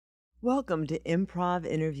Welcome to Improv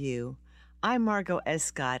Interview. I'm Margot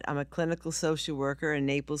Escott. I'm a clinical social worker in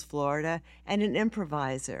Naples, Florida, and an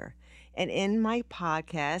improviser. And in my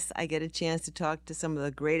podcast, I get a chance to talk to some of the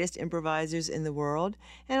greatest improvisers in the world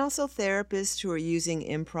and also therapists who are using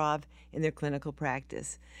improv in their clinical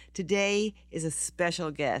practice. Today is a special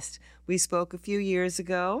guest. We spoke a few years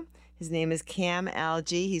ago. His name is Cam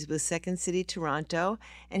Algie. He's with Second City Toronto,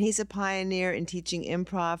 and he's a pioneer in teaching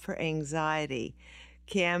improv for anxiety.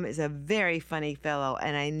 Cam is a very funny fellow,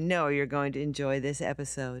 and I know you're going to enjoy this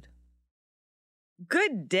episode.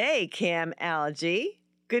 Good day, Cam Algie.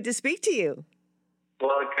 Good to speak to you.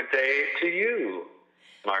 Well, good day to you,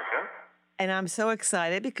 Marco. And I'm so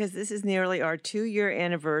excited because this is nearly our 2-year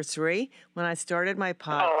anniversary when I started my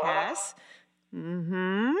podcast. Oh, I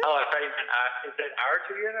thought you meant, is it our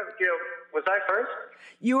 2-year? Was I first?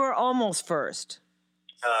 You were almost first.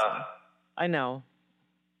 I know.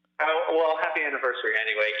 Well, happy anniversary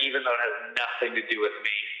anyway, even though it has nothing to do with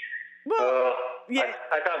me. Well, yeah.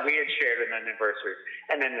 I thought we had shared an anniversary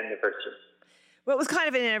and an anniversary. Well, it was kind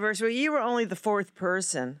of an anniversary. You were only the fourth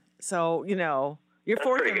person, so, you know, you're That's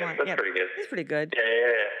fourth pretty in good. line. That's pretty good. That's pretty good.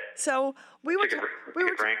 Yeah. So we were. That's a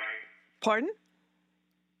good rank. Pardon?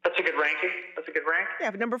 That's a good ranking. That's a good rank.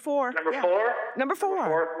 Yeah, but number 4. Number 4. Number 4.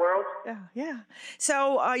 Fourth world. Yeah.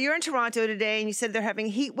 So you're in Toronto today, and you said they're having a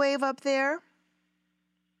heat wave up there.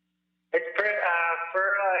 It's for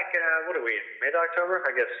what are we in? Mid-October?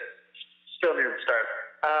 I guess still near the start.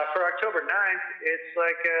 For October 9th, it's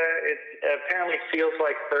it apparently feels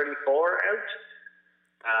like 34 out.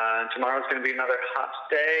 Tomorrow's going to be another hot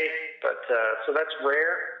day, but so that's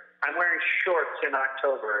rare. I'm wearing shorts in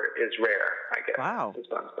October is rare, I guess. Wow. That's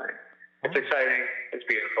what I'm saying. It's exciting. It's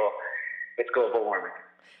beautiful. It's global warming.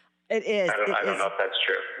 It is. I don't know if that's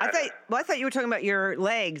true. I thought you were talking about your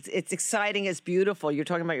legs. It's exciting. It's beautiful. You're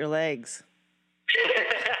talking about your legs.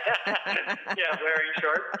 Yeah, wearing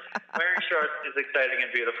shorts. Wearing shorts is exciting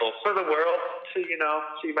and beautiful for the world to,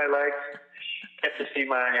 see my legs, get to see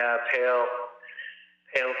my pale,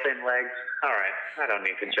 thin legs. All right. I don't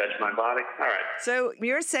need to judge my body. All right. So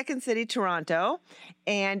you're at Second City, Toronto,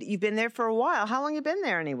 and you've been there for a while. How long have you been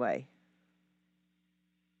there anyway?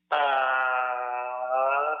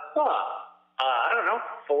 I don't know,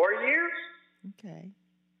 4 years? Okay.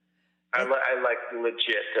 I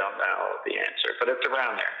legit don't know the answer, but it's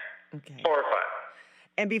around there. Okay. 4 or 5.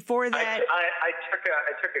 And before that, I took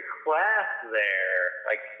a class there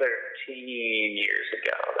like 13 years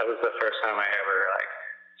ago. That was the first time I ever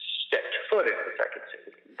stepped foot into Second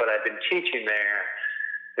City. But I've been teaching there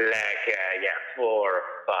 4 or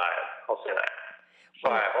 5. I'll say that.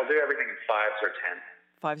 5. I'll do everything in 5s or 10s.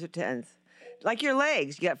 5s or 10s. Like your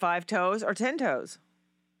legs, you got 5 toes or 10 toes.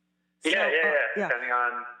 So, yeah. Depending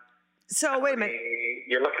on. So wait a minute.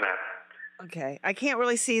 You're looking at. Okay, I can't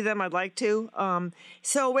really see them. I'd like to.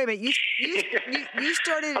 So wait a minute. You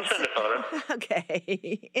started. I'll send a photo.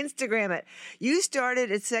 Okay, Instagram it. You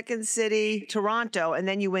started at Second City, Toronto, and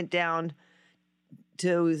then you went down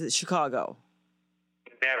to Chicago.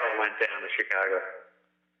 Never went down to Chicago.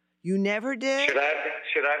 You never did? Should I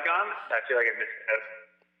have gone? I feel like I missed it.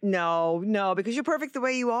 No, because you're perfect the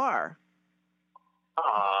way you are.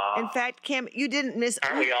 Aww. In fact, Cam, you didn't miss.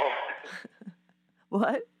 Aren't we all?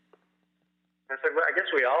 What? I said, well, I guess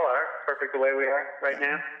we all are perfect the way we are right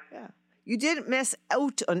now. Yeah. You didn't miss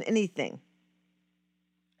out on anything.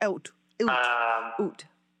 Out. Oot.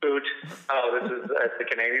 Oot. Oh, that's the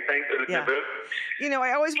Canadian thing. Oot and boot. You know,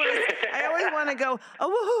 I always want to go.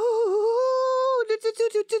 Oh, do.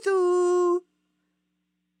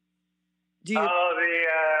 Do you?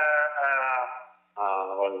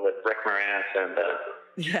 What is it? Rick Moranis and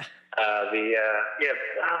yeah.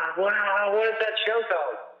 What is that show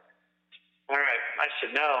called? All right, I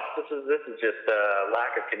should know. This is just a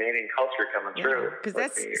lack of Canadian culture coming through. Because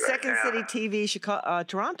that's Second City TV, Chicago,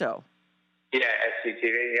 Toronto. Yeah,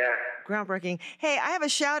 SCTV. Yeah. Groundbreaking. Hey, I have a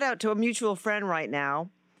shout out to a mutual friend right now,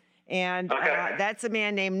 and that's a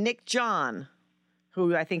man named Nick John,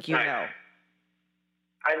 who I think you know.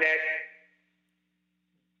 Hi, Nick.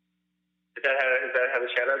 Is that how the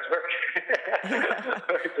shout-outs work?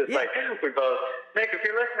 Just like we both, Nick, if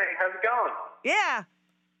you're listening, how's it going? Yeah.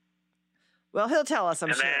 Well, he'll tell us,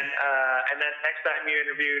 I'm sure. And then next time you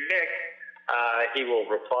interview Nick, he will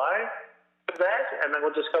reply to that, and then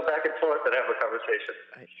we'll just go back and forth and have a conversation.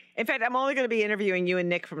 Right. In fact, I'm only going to be interviewing you and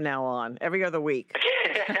Nick from now on, every other week.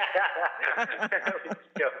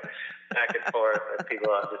 back and forth, and people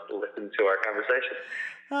just listen to our conversation.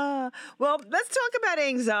 Well, let's talk about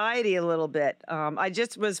anxiety a little bit. I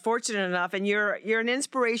just was fortunate enough, and you're an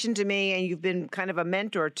inspiration to me, and you've been kind of a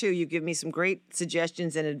mentor too. You give me some great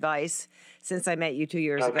suggestions and advice since I met you 2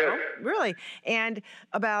 years ago. Good. Really. And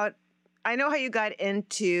I know how you got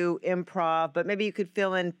into improv, but maybe you could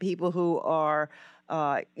fill in people who are,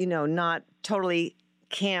 not totally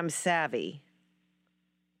cam savvy.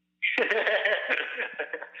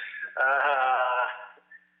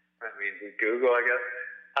 Google, I guess.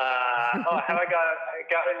 How I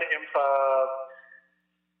got into improv.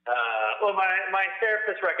 Well, my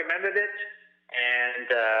therapist recommended it, and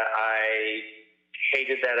I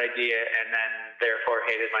hated that idea, and then therefore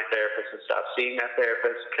hated my therapist and stopped seeing that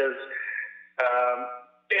therapist because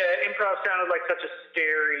improv sounded like such a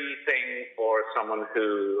scary thing for someone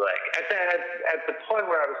who, like, at the point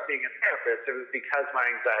where I was seeing a therapist, it was because my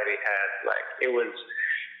anxiety it was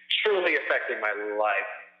truly affecting my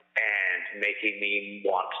life and making me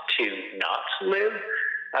want to not live.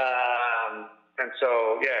 And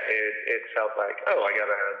so, it felt like, I got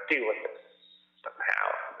to deal with this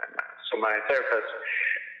somehow. And so my therapist,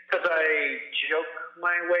 because I joke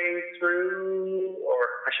my way through, or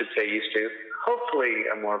I should say used to, hopefully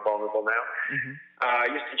I'm more vulnerable now. Mm-hmm. I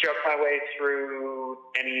used to joke my way through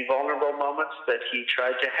any vulnerable moments that he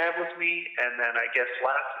tried to have with me. And then I guess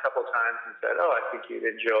last couple times he said, I think you'd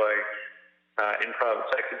enjoy improv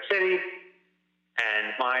at Second City, and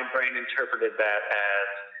my brain interpreted that as,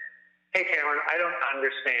 hey, Cameron, I don't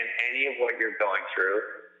understand any of what you're going through.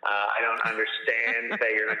 I don't understand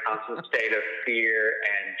that you're in a constant state of fear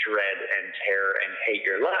and dread and terror and hate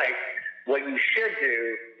your life. What you should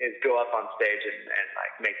do is go up on stage and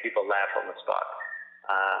make people laugh on the spot.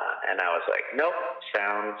 And I was like, nope,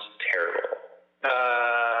 sounds terrible.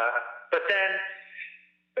 But then,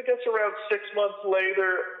 I guess around 6 months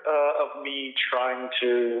later of me trying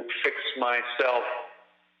to fix myself,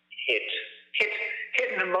 hit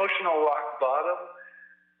an emotional rock bottom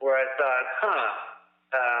where I thought,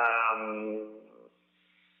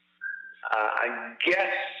 I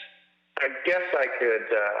guess I could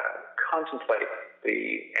contemplate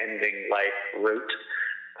the ending life route,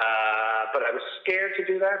 but I was scared to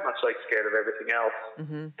do that, much like scared of everything else.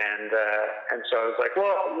 Mm-hmm. And so I was like,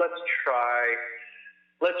 well, let's try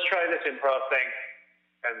this improv thing.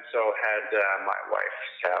 And so had my wife,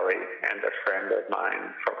 Sally, and a friend of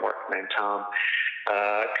mine from work named Tom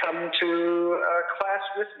come to a class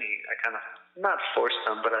with me. I kind of, not forced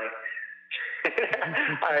them, but I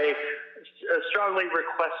strongly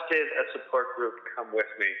requested a support group come with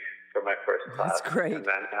me for my first class. That's great. And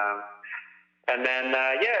then,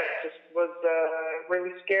 just was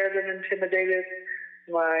really scared and intimidated.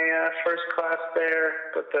 My first class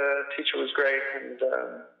there, but the teacher was great, and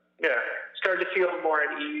started to feel more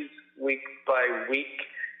at ease week by week.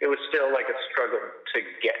 It was still like a struggle to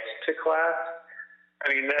get to class. I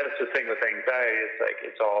mean, that's the thing with anxiety. It's like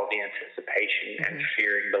it's all the anticipation and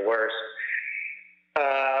fearing the worst.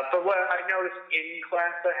 But what I noticed in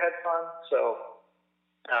class, I had fun, so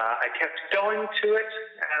I kept going to it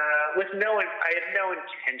I had no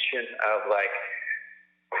intention of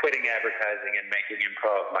quitting advertising and making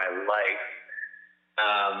improv my life.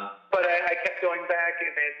 But I kept going back, and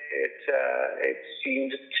it seemed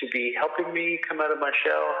to be helping me come out of my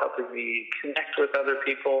shell, helping me connect with other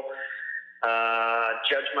people,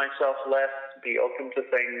 judge myself less, be open to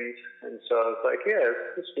things. And so I was like,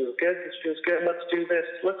 this feels good. Let's do this.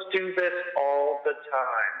 Let's do this all the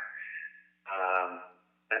time.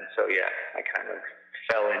 And so, I kind of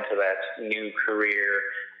fell into that new career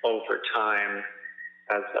over time.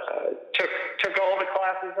 As took all the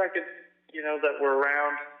classes I could, that were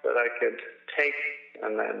around that I could take,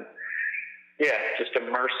 and then, just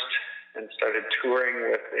immersed and started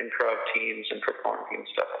touring with improv teams and performing and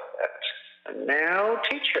stuff like that. And now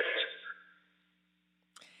teach it.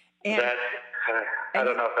 And I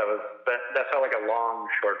don't know if that felt like a long,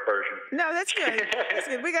 short version. No, that's good. That's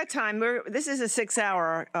good. We got time. This is a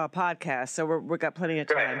 6-hour podcast, so we've got plenty of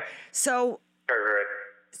time. Right. So, right.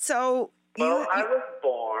 So. I was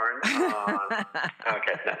born on...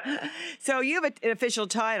 Okay. No. So you have an official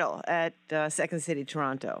title at Second City,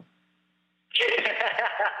 Toronto.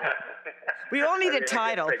 We all need a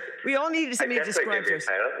title. We all need somebody to describe us.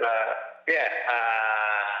 I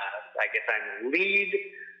guess I'm lead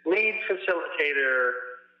facilitator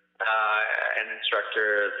and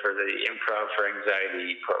instructor for the Improv for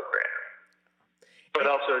Anxiety program, but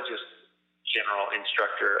also just general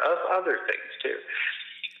instructor of other things too.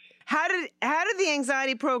 How did the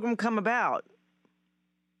anxiety program come about?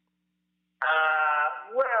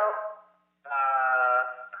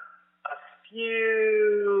 A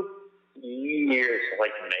few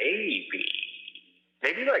like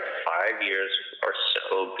maybe like 5 years or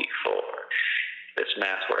so before this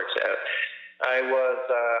math works out. I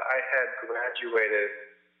had graduated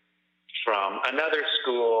from another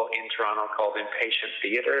school in Toronto called Impatient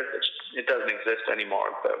Theatre. It doesn't exist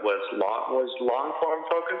anymore, but was long form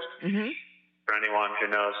focused. Mm-hmm. For anyone who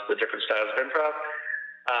knows the different styles of improv.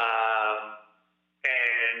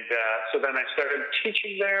 So then I started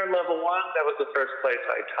teaching there, level 1. That was the first place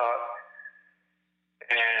I taught.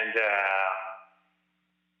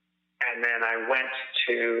 And then I went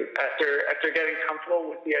to, after getting comfortable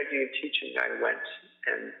with the idea of teaching, I went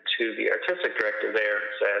to the artistic director there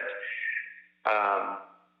and said,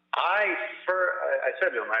 I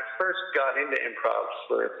said to him, I first got into improv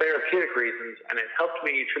for therapeutic reasons, and it helped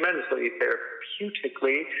me tremendously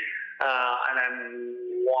therapeutically. And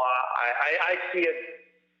I see a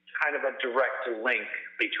kind of a direct link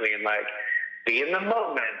between like be in the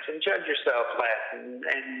moment and judge yourself less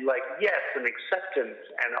and like yes and acceptance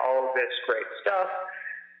and all of this great stuff.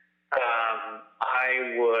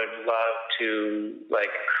 I would love to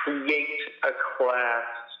like create a class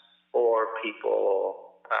for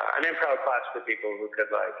people, an improv class for people who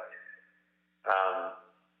could like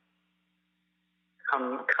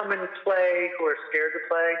come and play, who are scared to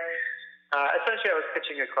play. Essentially, I was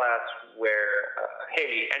pitching a class where,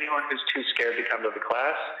 hey, anyone who's too scared to come to the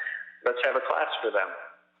class, let's have a class for them.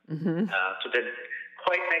 Mm-hmm. So it didn't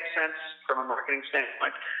quite make sense from a marketing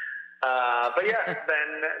standpoint. But yeah,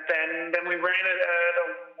 then we ran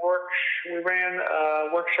we ran a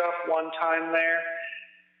workshop one time there,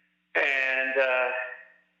 and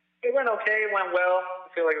it went okay, it went well.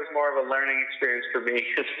 I feel like it was more of a learning experience for me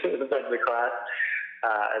than the class.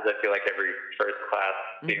 As I feel like every first class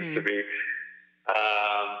seems to be.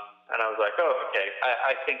 And I was like, oh, okay,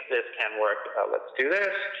 I think this can work. Let's do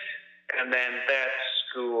this. And then that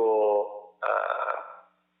school,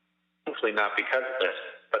 hopefully not because of this,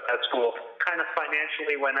 but that school kind of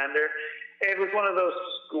financially went under. It was one of those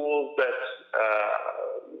schools that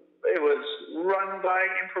it was run by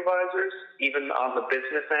improvisers, even on the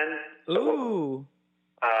business end. Ooh.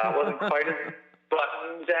 It wasn't quite as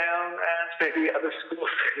buttoned down as maybe other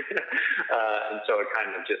schools. And so it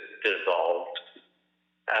kind of just dissolved.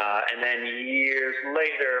 And then years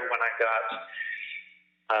later, when I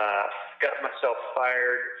got myself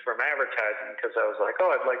fired from advertising because I was like,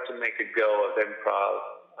 oh, I'd like to make a go of improv.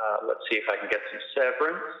 Let's see if I can get some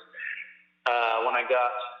severance. When I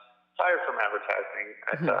got fired from advertising,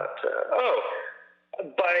 I thought,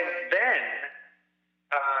 by then,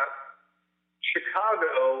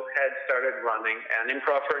 Chicago had started running an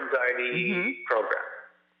Improv for Anxiety program.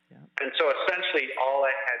 Yeah. And so essentially all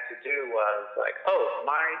I had to do was like,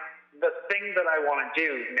 the thing that I want to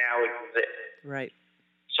do now exists. Right.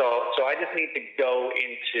 So I just need to go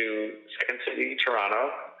into Second City, Toronto.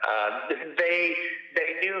 They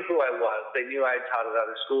knew who I was. They knew I had taught at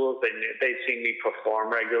other schools. They'd seen me perform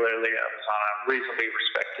regularly. I was on a reasonably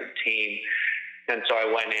respected team. And so I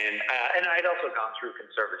went in, and I'd also gone through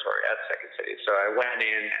conservatory at Second City. So I went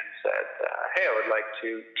in and said, hey, I would like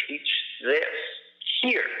to teach this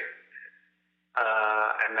here.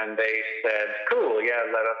 And then they said, cool, yeah,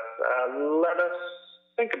 let us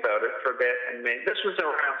think about it for a bit. And this was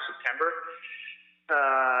around September.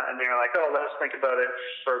 And they were like, oh, let us think about it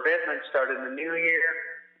for a bit, and then start in the new year.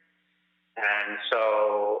 And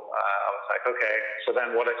so I was like, okay. So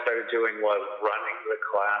then what I started doing was running the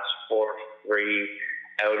class for free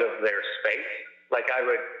out of their space. Like I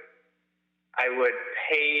would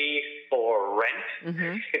pay for rent and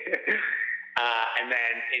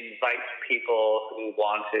then invite people who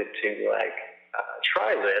wanted to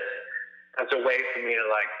try this as a way for me to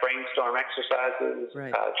brainstorm exercises,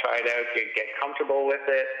 try it out, get comfortable with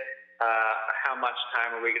it. How much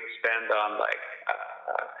time are we going to spend on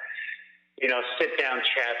sit down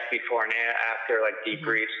chats before and after,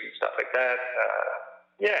 debriefs and stuff like that.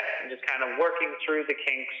 And just kind of working through the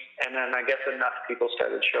kinks. And then I guess enough people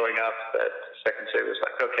started showing up that Second City was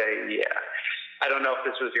like, okay, yeah. I don't know if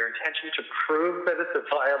this was your intention to prove that it's a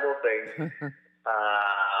viable thing,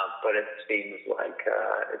 but it seems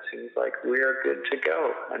like we're good to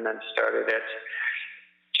go. And then started it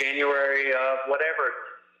January of whatever,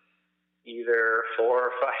 either 4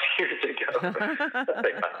 or 5 years ago.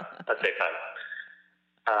 Let's say five.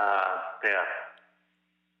 Yeah.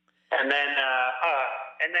 And then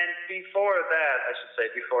before that,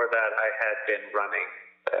 I had been running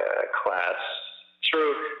a class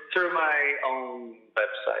through my own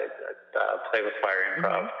website, Play with Fire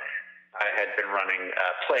Improv. I had been running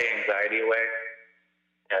Play Anxiety Away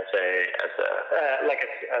as a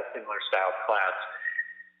similar style class.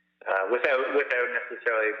 without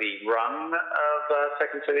necessarily the run of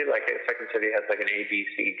Second City. Like Second City has like an A, B,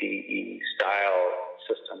 C, D, E style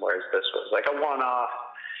system, whereas this was like a one-off.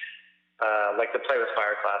 Like the Play with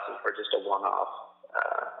Fire classes were just a one-off.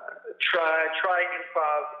 Try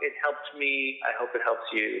improv. It helped me. I hope it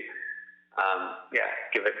helps you.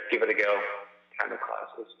 Give it a go. Kind of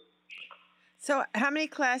classes. So, how many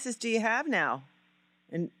classes do you have now,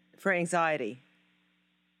 for anxiety?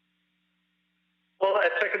 Well,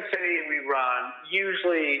 at Second City, we run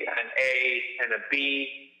usually an A and a B,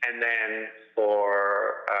 and then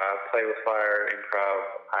for Play with Fire improv,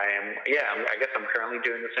 I guess I'm currently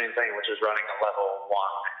doing the same thing, which is running a level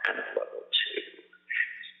 1 and a level 2.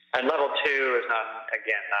 And level 2 is not like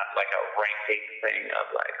a ranking thing of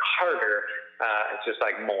like harder. It's just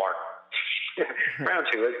like more. Round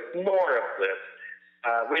 2 is more of this.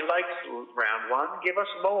 We liked round 1. Give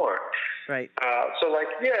us more. Right. So I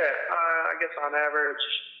guess on average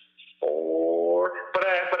 4. But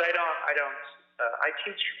I don't. I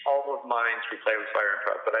teach all of mine through Play with Fire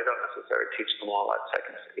improv, but I don't necessarily teach them all at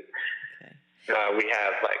Second City. Okay.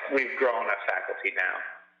 We've grown a faculty now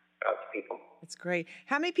of people. That's great.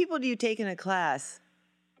 How many people do you take in a class?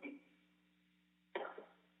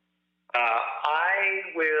 I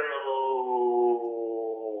will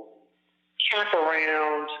cap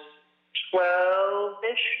around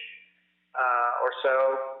 12-ish or so,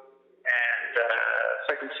 and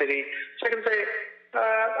Second City,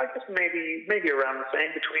 I guess maybe around the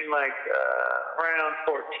same, between like around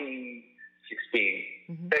 14, 16.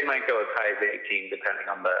 Mm-hmm. They might go as high as 18 depending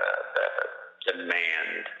on the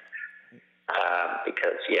demand,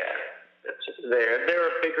 because they're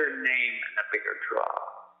a bigger name and a bigger draw.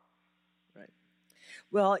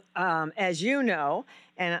 Well, as you know,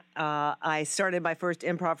 and I started my first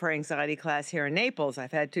Improv for Anxiety class here in Naples.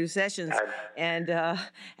 I've had 2 sessions, and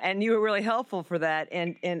you were really helpful for that.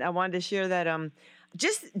 And I wanted to share that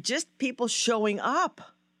just people showing up.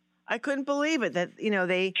 I couldn't believe it that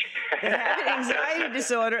they have an anxiety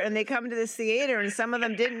disorder and they come to this theater, and some of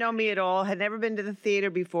them didn't know me at all, had never been to the theater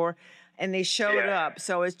before, and they showed up.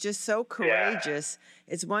 So it's just so courageous.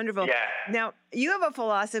 Yeah. It's wonderful. Yeah. Now, you have a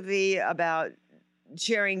philosophy about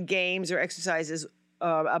sharing games or exercises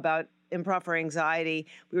about improv for anxiety.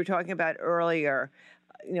 We were talking about earlier.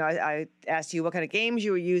 I asked you what kind of games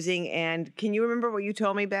you were using, and can you remember what you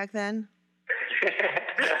told me back then? I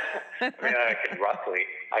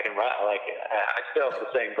still have the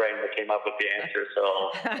same brain that came up with the answer, so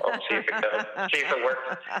I'll see if it goes, see if it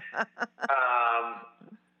works.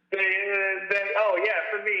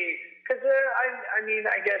 For me, because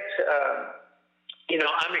I get,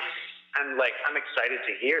 I'm excited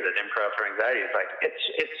to hear that improv for anxiety is like it's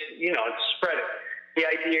spreading. The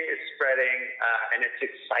idea is spreading, and it's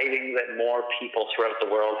exciting that more people throughout the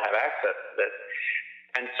world have access to this.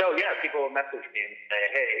 And so, people will message me and say,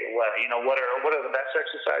 "Hey, what are the best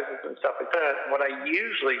exercises and stuff like that?" What I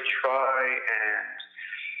usually try and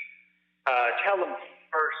tell them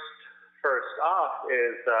first off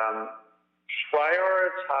is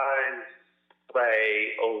prioritize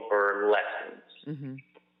play over lessons. Mm-hmm.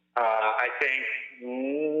 I think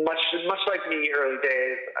much like me early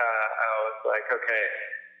days, I was like, okay,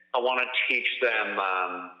 I want to teach them,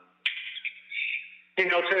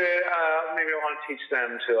 maybe I want to teach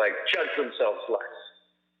them to like judge themselves less.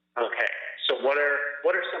 Okay, so what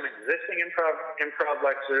are some existing improv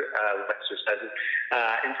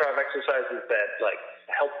exercises that like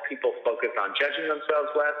help people focus on judging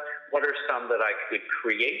themselves less? What are some that I could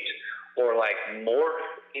create or like morph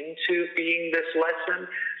into being this lesson?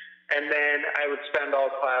 And then I would spend all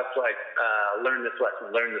class like, learn this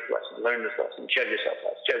lesson, judge yourself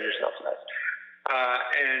less.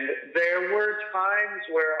 And there were times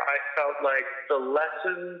where I felt like the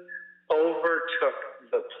lesson overtook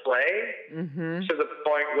the play to the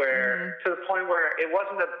point where it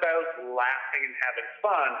wasn't about laughing and having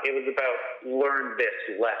fun. It was about learn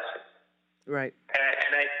this lesson. Right.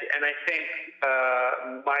 And I think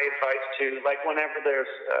my advice to, like, whenever there's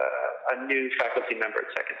a new faculty member at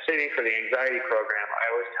Second City for the anxiety program, I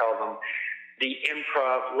always tell them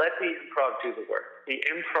let the improv do the work. The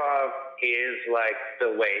improv is like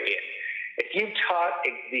the way in. If you taught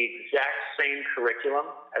the exact same curriculum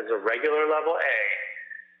as a regular level A,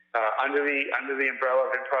 under the umbrella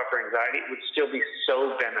of improv for anxiety, it would still be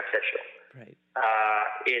so beneficial. Right.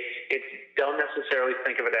 It's don't necessarily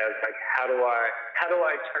think of it as like how do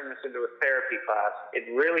I turn this into a therapy class? It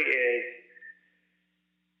really is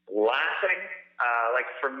laughing. Like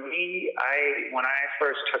for me, when I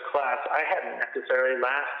first took class, I hadn't necessarily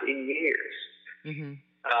laughed in years. Mm-hmm.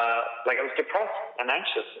 Like I was depressed and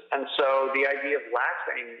anxious, and so the idea of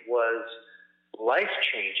laughing was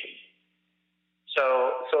life-changing.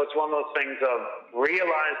 So it's one of those things of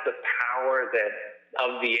realize the power of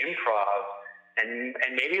the improv, and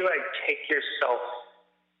maybe like take yourself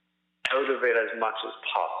out of it as much as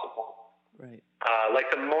possible. Right. Like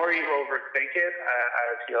the more you overthink it,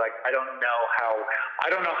 I feel like I don't know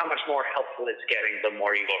how much more helpful it's getting the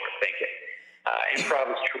more you overthink it.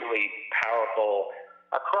 Improv is truly powerful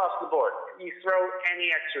across the board. You throw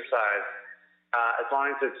any exercise, as long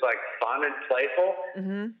as it's like fun and playful,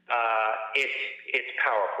 it's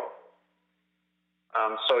powerful.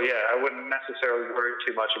 So yeah, I wouldn't necessarily worry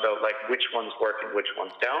too much about like which ones work and which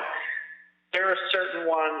ones don't. There are certain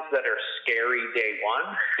ones that are scary day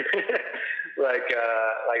one, like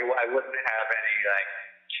I wouldn't have any like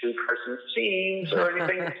two-person scenes or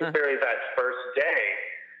anything necessarily that first day.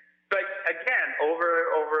 But again, over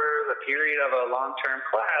the period of a long-term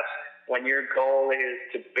class, when your goal is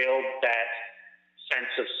to build that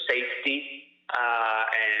sense of safety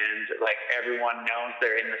and like everyone knows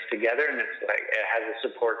they're in this together, and it's like it has a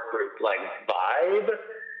support group like vibe.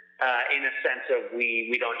 In a sense of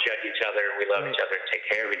we don't judge each other, we love each other, take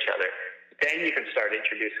care of each other. Then you can start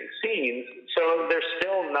introducing scenes. So there's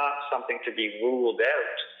still not something to be ruled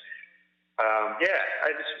out.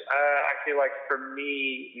 I feel like for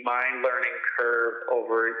me, my learning curve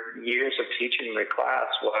over years of teaching the class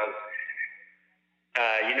was,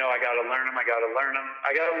 I got to learn them. I got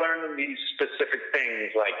to learn them these specific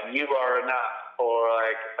things like you are enough, or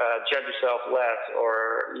like judge yourself less,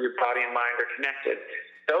 or your body and mind are connected.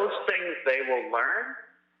 Those things they will learn.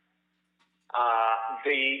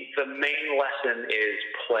 The main lesson is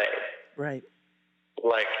play. Right.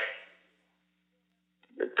 Like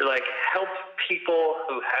help people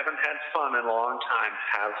who haven't had fun in a long time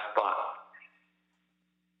have fun.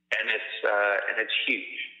 And it's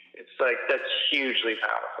huge. It's like that's hugely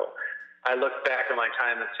powerful. I look back at my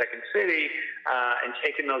time at Second City and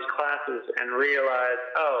taking those classes and realized,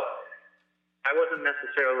 I wasn't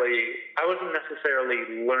necessarily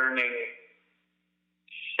learning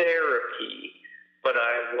therapy, but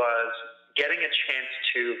I was getting a chance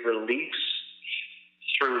to release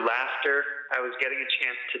through laughter. I was getting a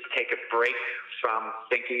chance to take a break from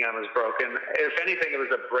thinking I was broken. If anything, it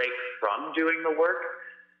was a break from doing the work,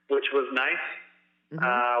 which was nice.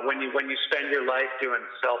 Mm-hmm. When you spend your life doing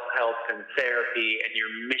self-help and therapy, and your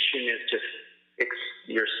mission is to fix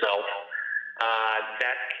yourself,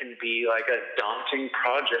 that can be like a daunting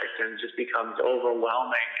project and just becomes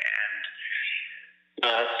overwhelming.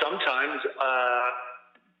 And sometimes,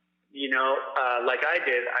 like I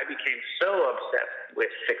did, I became so obsessed with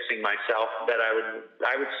fixing myself that I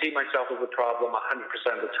would see myself as a problem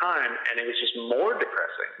 100% of the time, and it was just more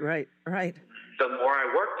depressing. Right. The more I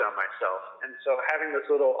worked on myself. And so having this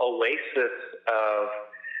little oasis of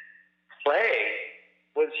play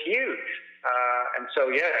was huge. And so,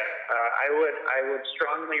 I would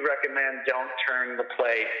strongly recommend don't turn the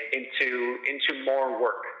play into more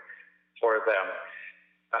work for them.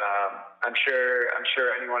 I'm sure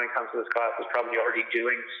anyone who comes to this class is probably already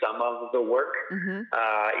doing some of the work,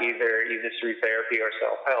 either through therapy or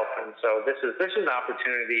self-help. And so this is an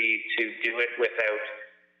opportunity to do it without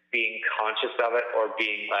being conscious of it or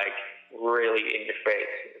being like really in your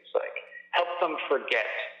face. It's like help them forget.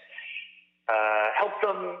 Help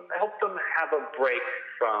them have a break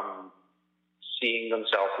from seeing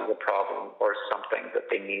themselves as a problem or something that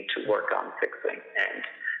they need to work on fixing, and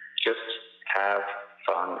just have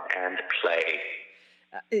fun and play.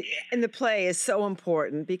 And the play is so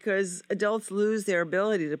important because adults lose their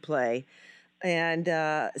ability to play, and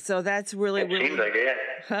so that's really Seems like it.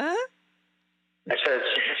 Huh? I said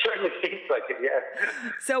it certainly seems like it, yeah.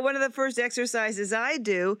 So one of the first exercises I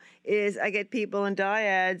do is I get people in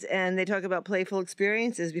dyads and they talk about playful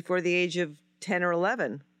experiences before the age of 10 or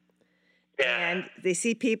 11. Yeah. And they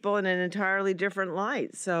see people in an entirely different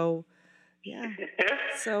light. So, yeah.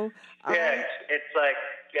 So, it's like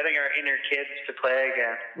getting our inner kids to play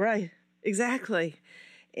again. Right. Exactly.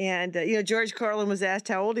 And, George Carlin was asked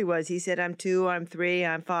how old he was. He said, I'm 2, I'm 3,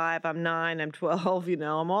 I'm 5, I'm 9, I'm 12.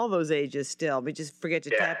 I'm all those ages still. We just forget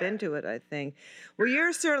to tap into it, I think. Well,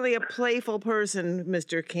 you're certainly a playful person,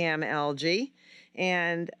 Mr. Cam Algie.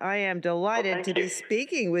 And I am delighted to be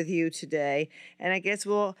speaking with you today. And I guess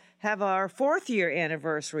we'll have our 4th year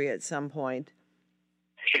anniversary at some point.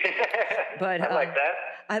 But I like that.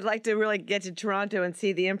 I'd like to really get to Toronto and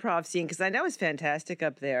see the improv scene because I know it's fantastic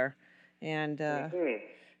up there. And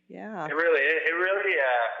yeah, it really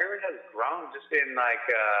has grown just in like.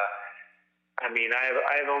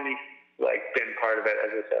 I've only like been part of it,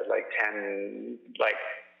 as I said, like 10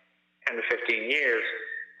 to 15 years.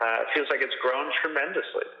 It feels like it's grown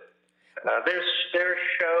tremendously. There's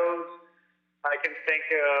shows I can think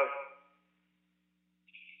of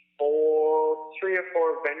three or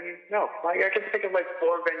four venues. No, I can think of like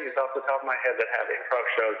 4 venues off the top of my head that have improv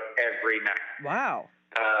shows every night. Wow.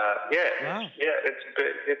 Wow. It's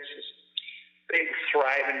big,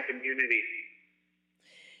 thriving community.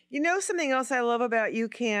 You know something else I love about you,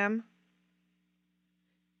 Cam,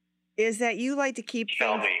 is that you like to keep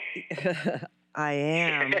Tell things... me. I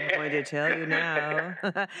am going to tell you now.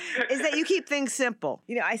 Is that you keep things simple.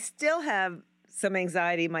 You know, I still have some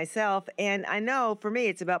anxiety myself, and I know for me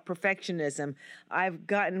it's about perfectionism. I've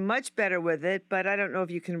gotten much better with it, but I don't know if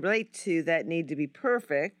you can relate to that need to be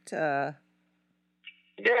perfect. Yeah,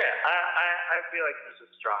 I feel like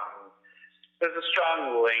there's a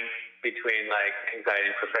strong link between like anxiety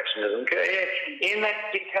and perfectionism, in that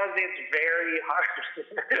because it's very hard.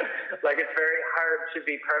 Like it's very hard to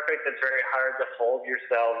be perfect. It's very hard to hold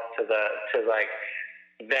yourself to like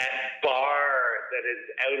that bar that is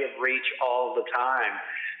out of reach all the time,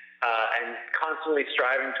 and constantly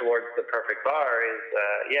striving towards the perfect bar is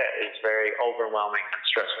very overwhelming and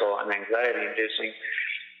stressful and anxiety inducing.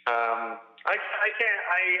 I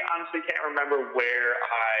honestly can't remember where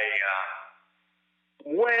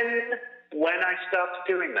when I stopped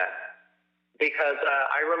doing that, because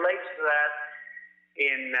I relate to that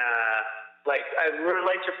I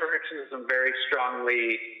relate to perfectionism very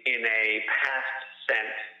strongly in a past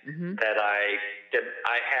sense, that I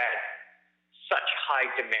had such high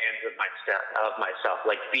demands of myself,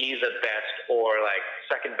 like be the best or like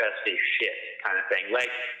second best is shit kind of thing. Like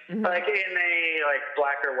like in a like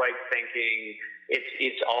black or white thinking,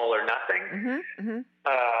 it's all or nothing.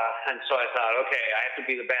 And so I thought, okay, I have to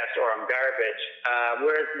be the best or I'm garbage.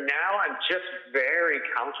 Whereas now I'm just very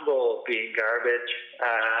comfortable being garbage,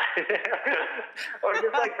 or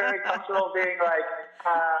just like very comfortable being like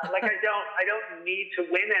I don't need to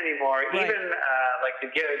win anymore. Right. Even like to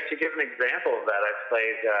give an example of that,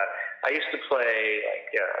 I used to play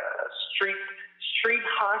like street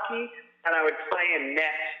hockey, and I would play in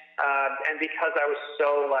net. And because I was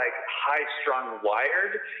so like high-strung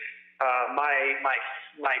wired, my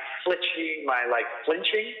flinching, my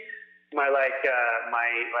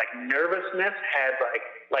nervousness had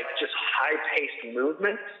like just high-paced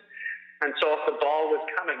movements, and so if the ball was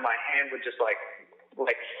coming, my hand would just like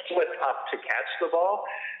flip up to catch the ball.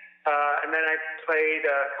 And then I played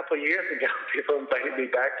a couple of years ago. People invited me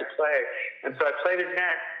back to play, and so I played in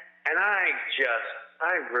net, and I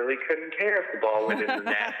really couldn't care if the ball went in the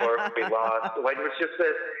net or if we lost. Like it was just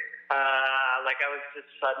this, like I was just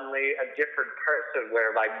suddenly a different person where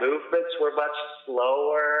my movements were much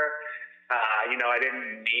slower. I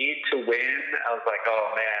didn't need to win. I was like,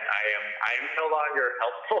 oh man, I am no longer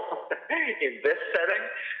helpful in this setting,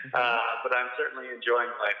 but I'm certainly enjoying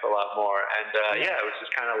life a lot more. And I was just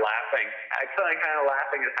kind of laughing. I kind of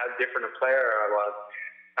laughing at how different a player I was.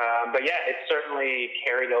 But yeah, it certainly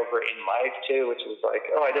carried over in life too, which was like,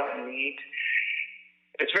 oh, I don't need.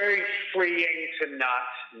 It's very freeing to not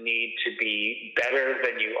need to be better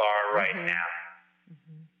than you are right now.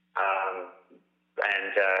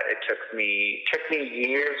 And it took me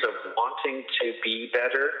years of wanting to be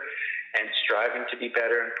better and striving to be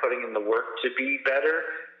better and putting in the work to be better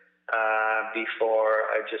before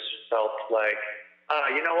I just felt like,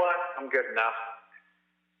 you know what, I'm good enough.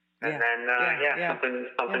 And then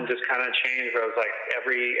something just kind of changed where I was like,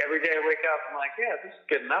 every day I wake up, I'm like, yeah, this is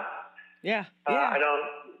good enough.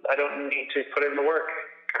 I don't need to put in the work,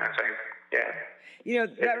 kind of thing. Yeah.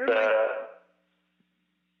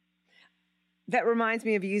 That reminds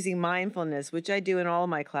me of using mindfulness, which I do in all of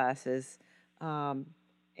my classes, and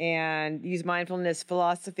use mindfulness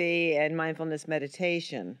philosophy and mindfulness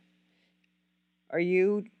meditation. Are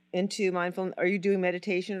you into mindfulness? Are you doing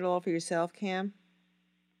meditation at all for yourself, Cam?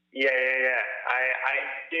 Yeah. I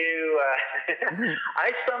do.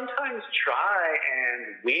 I sometimes try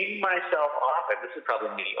and wean myself off it. This is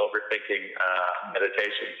probably me overthinking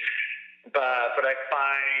meditation. But I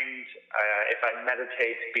find if I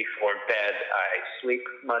meditate before bed, I sleep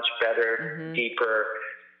much better, deeper.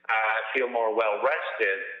 I feel more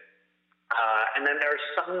well-rested. And then there are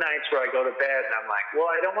some nights where I go to bed and I'm like,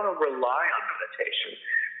 well, I don't want to rely on meditation.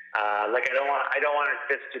 I don't want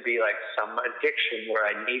this to be like some addiction where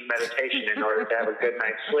I need meditation in order to have a good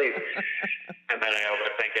night's sleep. And then I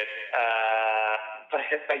overthink it. But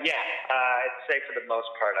yeah, I'd say for the most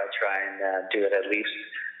part, I try and do it at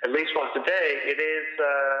least once a day. It is,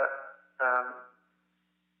 I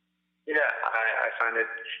find it,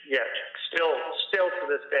 still to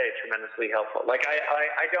this day, tremendously helpful. Like I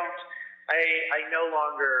no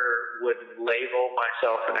longer would label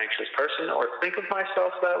myself an anxious person or think of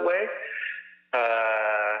myself that way.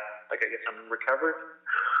 Like I guess I'm recovered.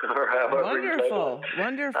 or however Wonderful, you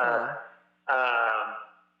wonderful.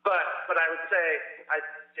 But I would say I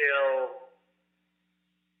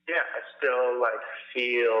still like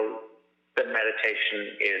feel that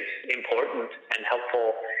meditation is important and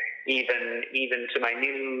helpful, even to my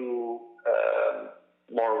new,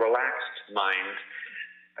 more relaxed mind.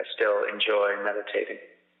 I still enjoy meditating.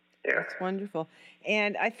 Yeah. That's wonderful.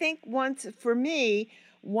 And I think once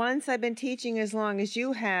I've been teaching as long as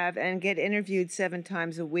you have and get interviewed 7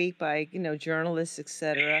 times a week by, journalists,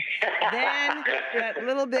 etc., then that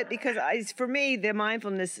little bit, because for me, the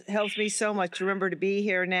mindfulness helps me so much to remember to be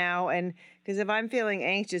here now. And because if I'm feeling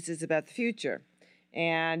anxious, it's about the future.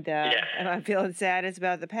 And if I'm feeling sad, it's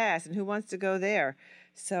about the past. And who wants to go there?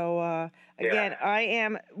 So, again, I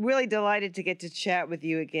am really delighted to get to chat with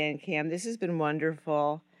you again, Cam. This has been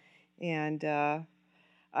wonderful. And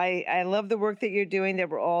I love the work that you're doing, that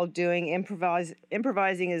we're all doing.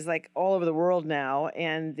 Improvising is like all over the world now,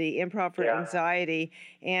 and the Improv for Anxiety.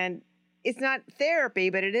 And it's not therapy,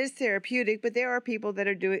 but it is therapeutic. But there are people that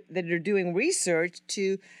are doing research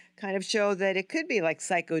to kind of show that it could be like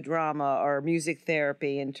psychodrama or music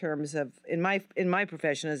therapy in terms of in my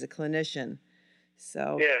profession as a clinician.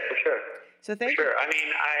 So yeah, for sure. So thank you. Sure. I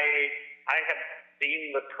mean, I have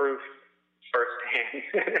seen the proof firsthand,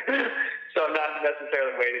 so I'm not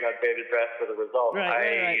necessarily waiting on bated breath for the results.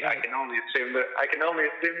 Right. I can only assume that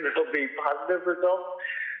there'll be positive results,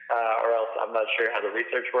 or else I'm not sure how the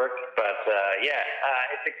research works. But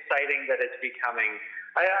it's exciting that it's becoming,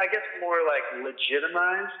 I guess, more like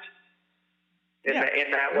legitimized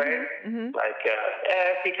in that way. Mm-hmm. Like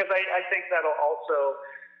because I think that'll also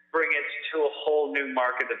bring it to a whole new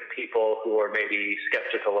market of people who are maybe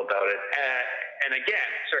skeptical about it. And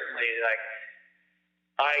again, certainly, like,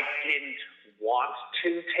 I didn't want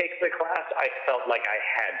to take the class. I felt like I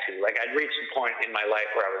had to. Like, I'd reached a point in my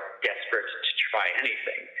life where I was desperate to try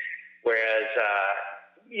anything. Whereas,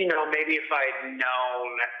 maybe if I'd known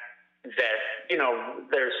that,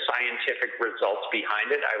 there's scientific results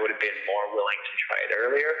behind it, I would have been more willing to try it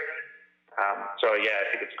earlier. I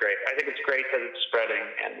think it's great. I think it's great that it's spreading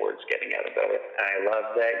and word's getting out about it. And I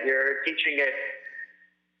love that you're teaching it.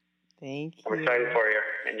 Thank you. I'm excited for you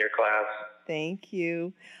in your class. Thank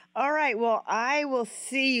you. All right. Well, I will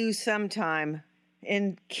see you sometime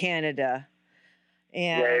in Canada.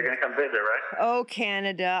 And you're going to come visit, right? Oh,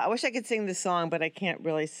 Canada. I wish I could sing the song, but I can't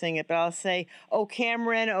really sing it. But I'll say, oh,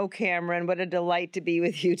 Cameron, what a delight to be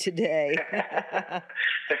with you today.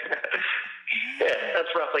 That's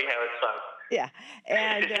roughly how it's sung. Yeah.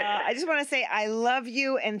 And I just want to say I love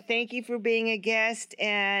you and thank you for being a guest.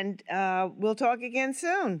 And we'll talk again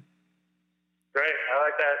soon. Great. I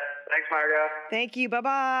like that. Thanks, Margo. Thank you.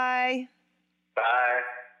 Bye-bye. Bye.